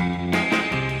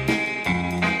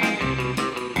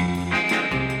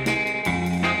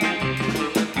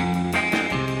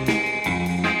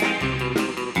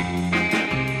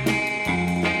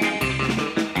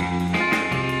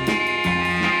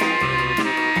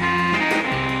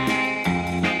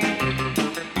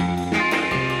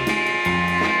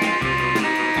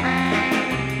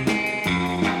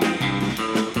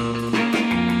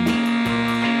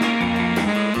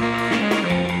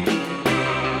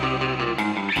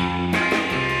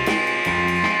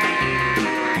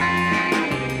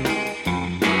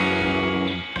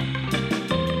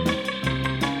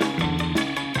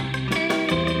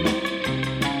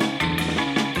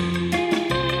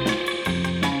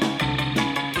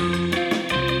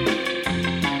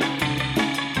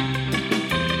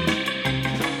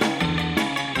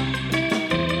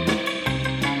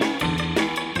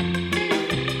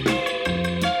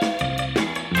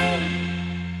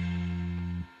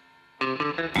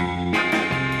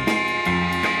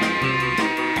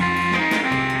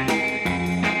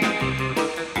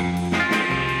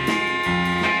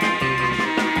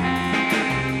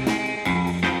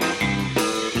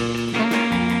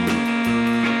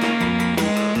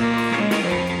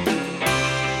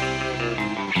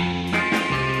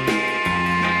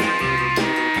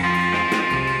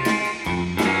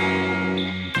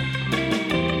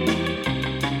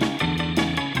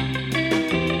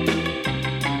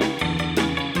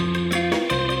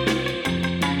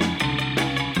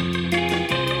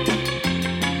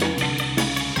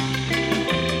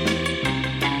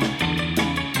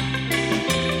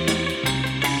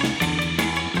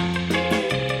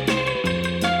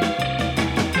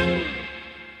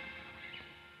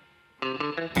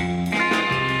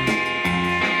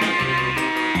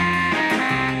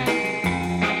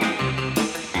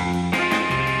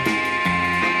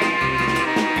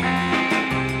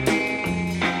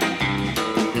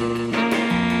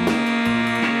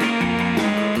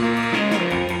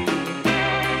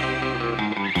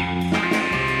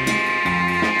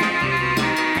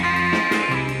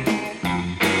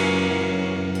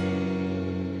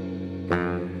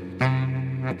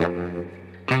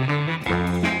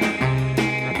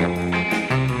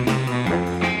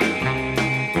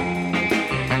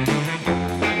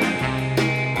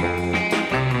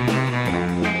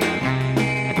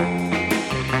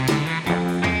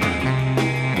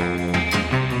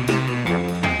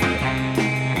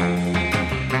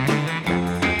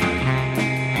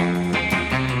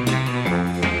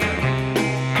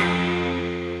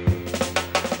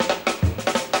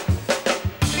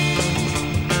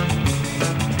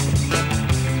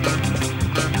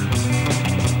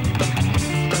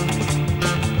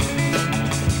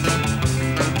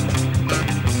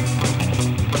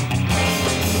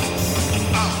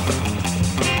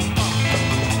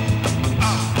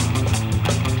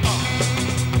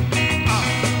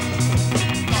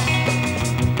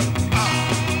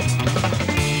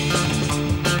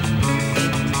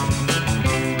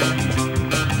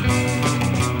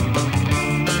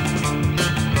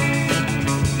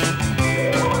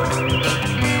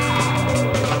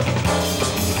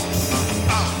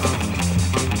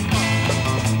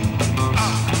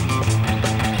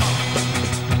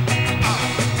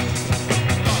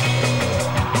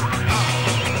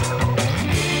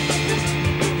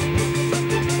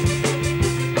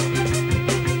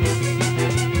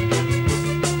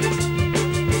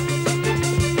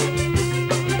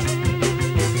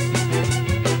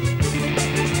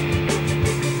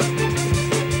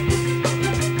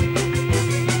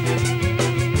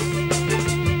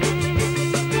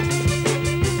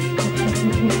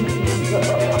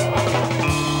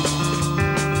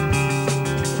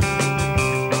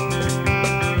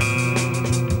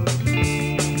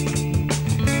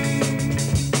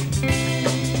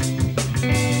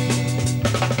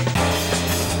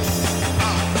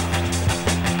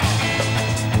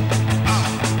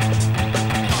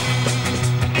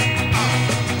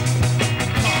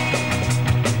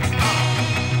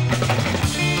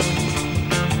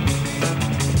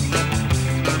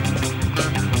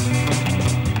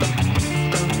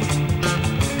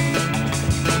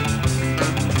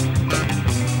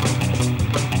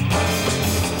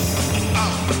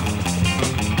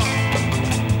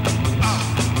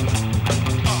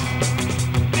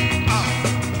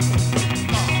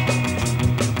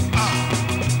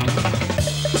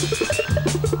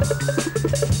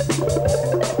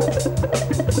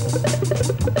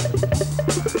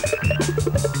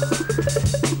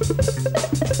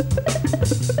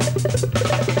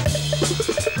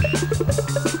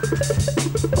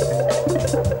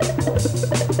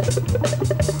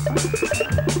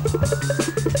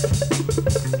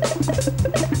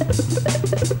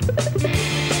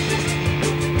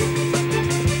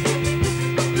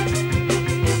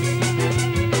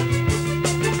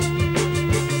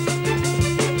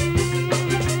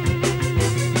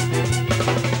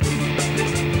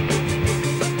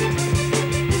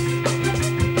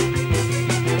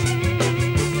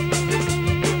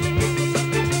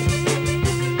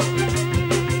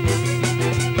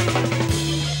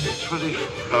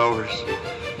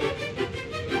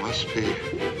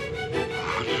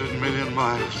 100 million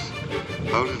miles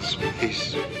out in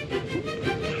space. The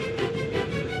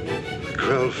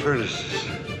Krell furnaces.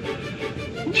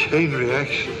 Chain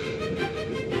reaction.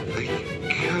 They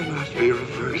cannot be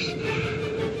reversed.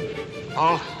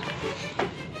 All.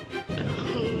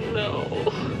 No.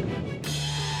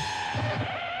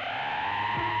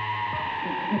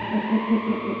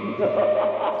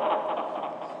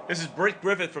 This is Britt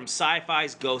Griffith from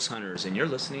Sci-Fi's Ghost Hunters, and you're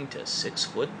listening to 6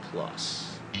 Foot Plus.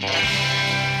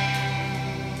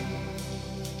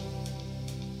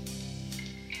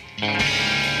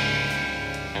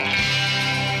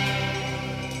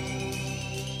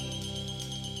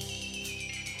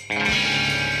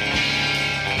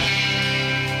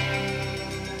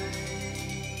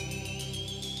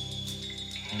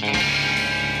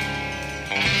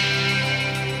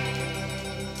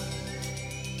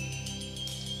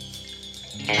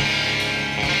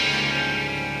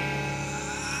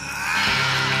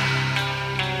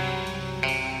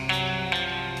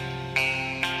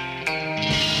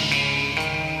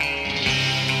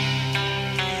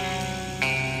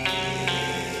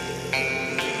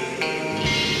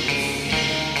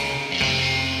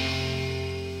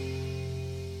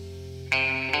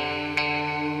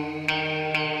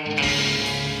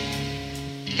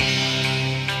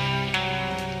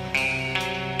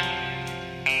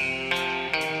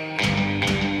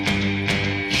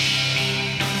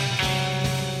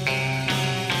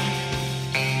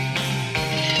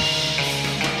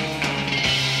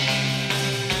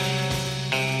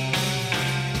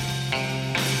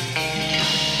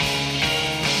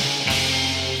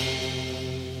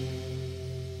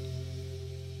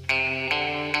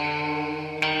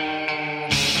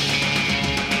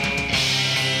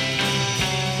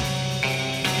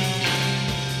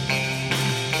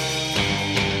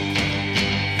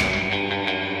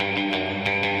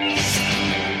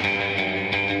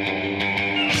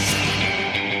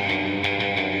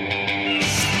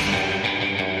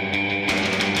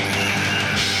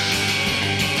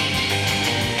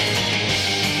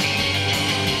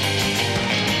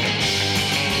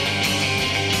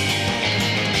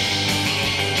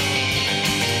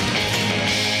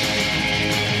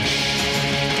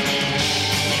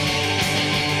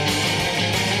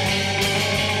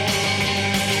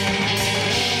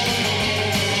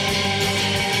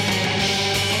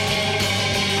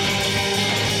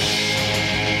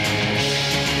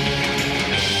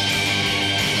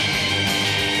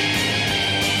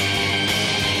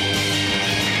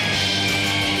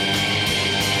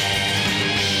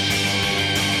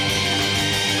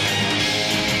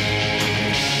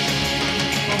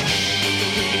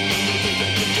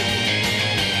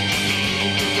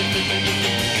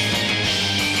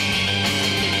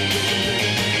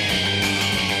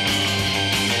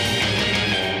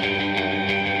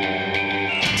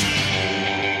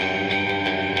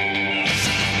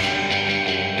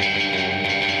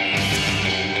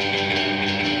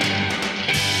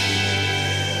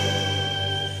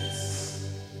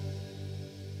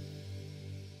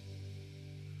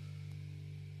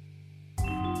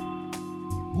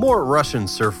 More Russian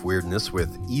surf weirdness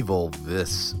with Evil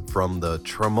Vis from the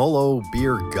Tremolo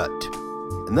Beer Gut.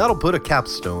 And that'll put a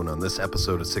capstone on this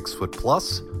episode of 6 Foot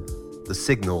Plus. The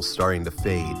signal's starting to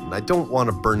fade, and I don't want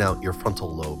to burn out your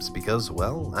frontal lobes because,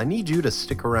 well, I need you to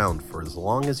stick around for as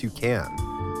long as you can.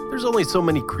 There's only so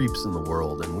many creeps in the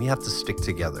world, and we have to stick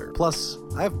together. Plus,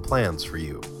 I have plans for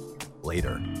you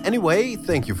later. Anyway,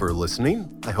 thank you for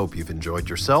listening. I hope you've enjoyed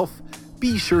yourself.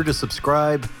 Be sure to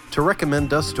subscribe, to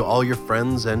recommend us to all your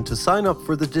friends, and to sign up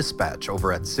for the Dispatch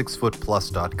over at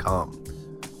 6footplus.com.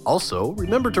 Also,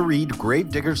 remember to read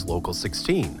Gravediggers Local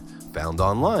 16, found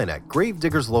online at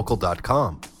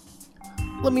gravediggerslocal.com.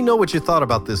 Let me know what you thought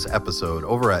about this episode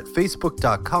over at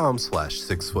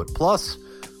facebook.com/6footplus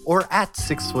or at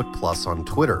 6footplus on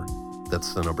Twitter.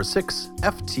 That's the number 6,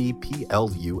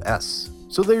 FTPLUS.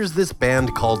 So there's this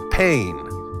band called Pain,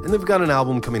 and they've got an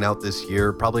album coming out this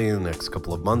year, probably in the next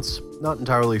couple of months, not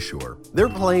entirely sure. They're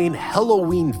playing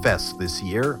Halloween Fest this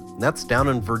year, and that's down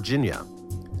in Virginia.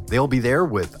 They'll be there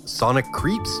with Sonic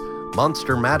Creeps,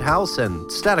 Monster Madhouse,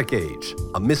 and Static Age,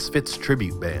 a Misfits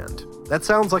tribute band. That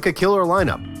sounds like a killer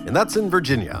lineup, and that's in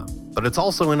Virginia. But it's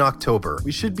also in October.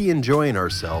 We should be enjoying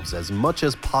ourselves as much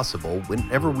as possible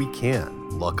whenever we can.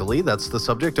 Luckily, that's the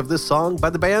subject of this song by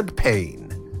the band Pain,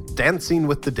 Dancing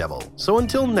with the Devil. So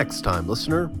until next time,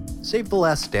 listener, save the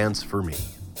last dance for me.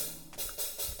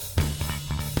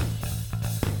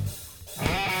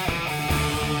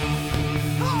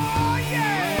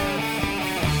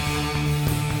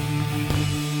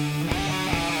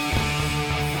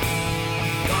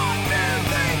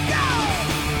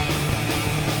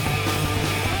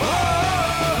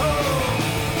 Oh!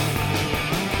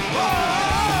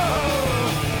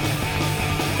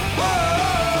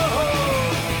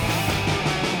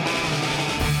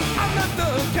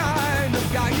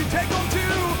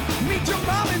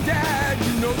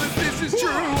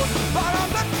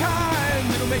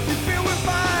 make you feel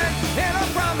refined, and I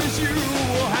promise you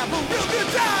we'll have a real good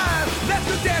time. Let's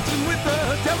go dancing with the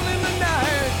devil in the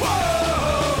night.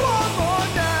 Whoa, one more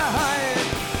night.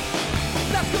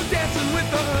 Let's go dancing with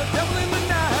the devil in the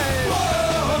night.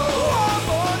 Whoa, one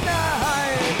more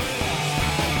night.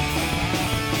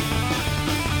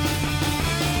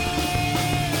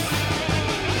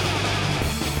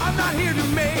 I'm not here to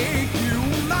make you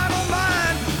mine or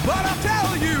mine, but I'll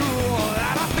tell you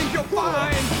that I think you're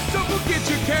fine. So forget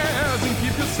your cares and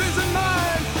keep your sins in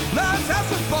mind. Let's have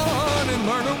some fun and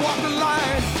learn to walk the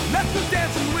line. Let's go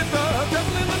dancing with the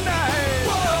devil in the night.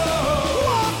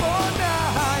 Whoa, one more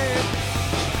night.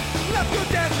 Let's go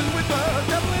dancing with the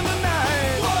devil in the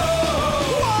night.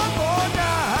 Whoa, one more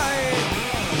night.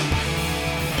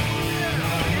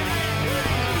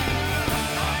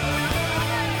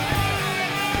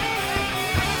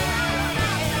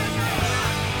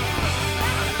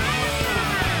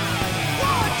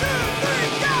 One, two, three,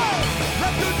 go!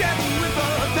 Let's go dancing with the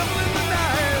devil in the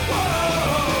night.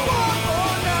 Whoa, one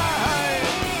more night.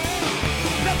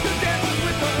 Let's go dancing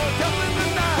with the devil in the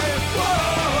night.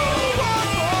 Whoa, one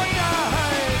more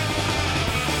night.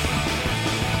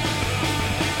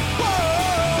 Whoa,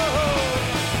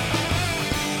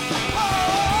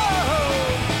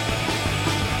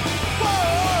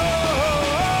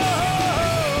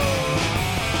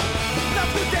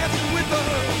 let's go dancing with the.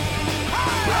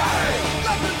 Hey,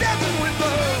 let's go dancing with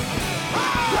the.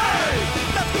 Hey,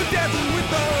 let's go dancing with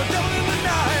the devil in the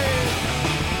night.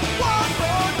 One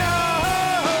more night.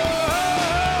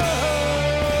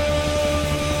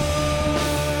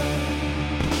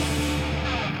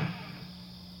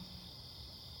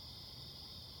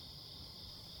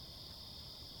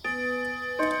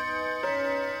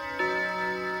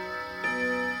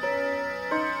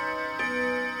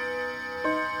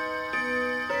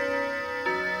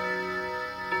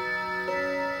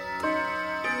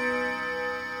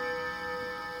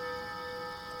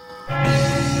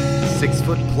 6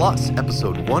 Foot Plus,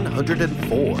 episode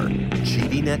 104,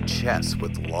 Cheating at Chess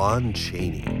with Lon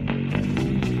Chaney.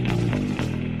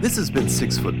 This has been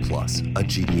 6 Foot Plus, a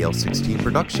GDL 16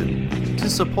 production. To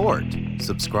support,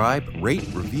 subscribe, rate,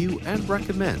 review, and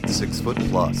recommend 6 Foot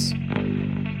Plus.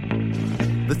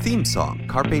 The theme song,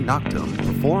 Carpe Noctem,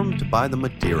 performed by the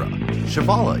Madeira.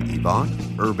 Shivala Yvonne,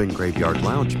 Urban Graveyard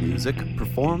Lounge music,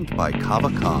 performed by Kava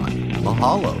Khan.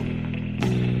 Mahalo.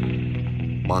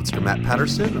 Monster Matt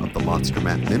Patterson of the Monster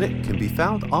Matt Minute can be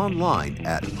found online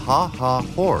at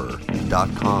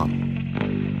hahahorror.com.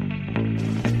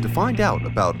 To find out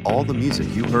about all the music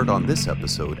you heard on this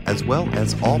episode, as well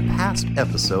as all past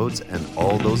episodes and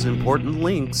all those important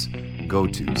links, go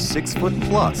to 6 Foot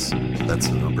Plus, that's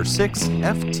the number 6,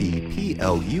 FTPLUS.com.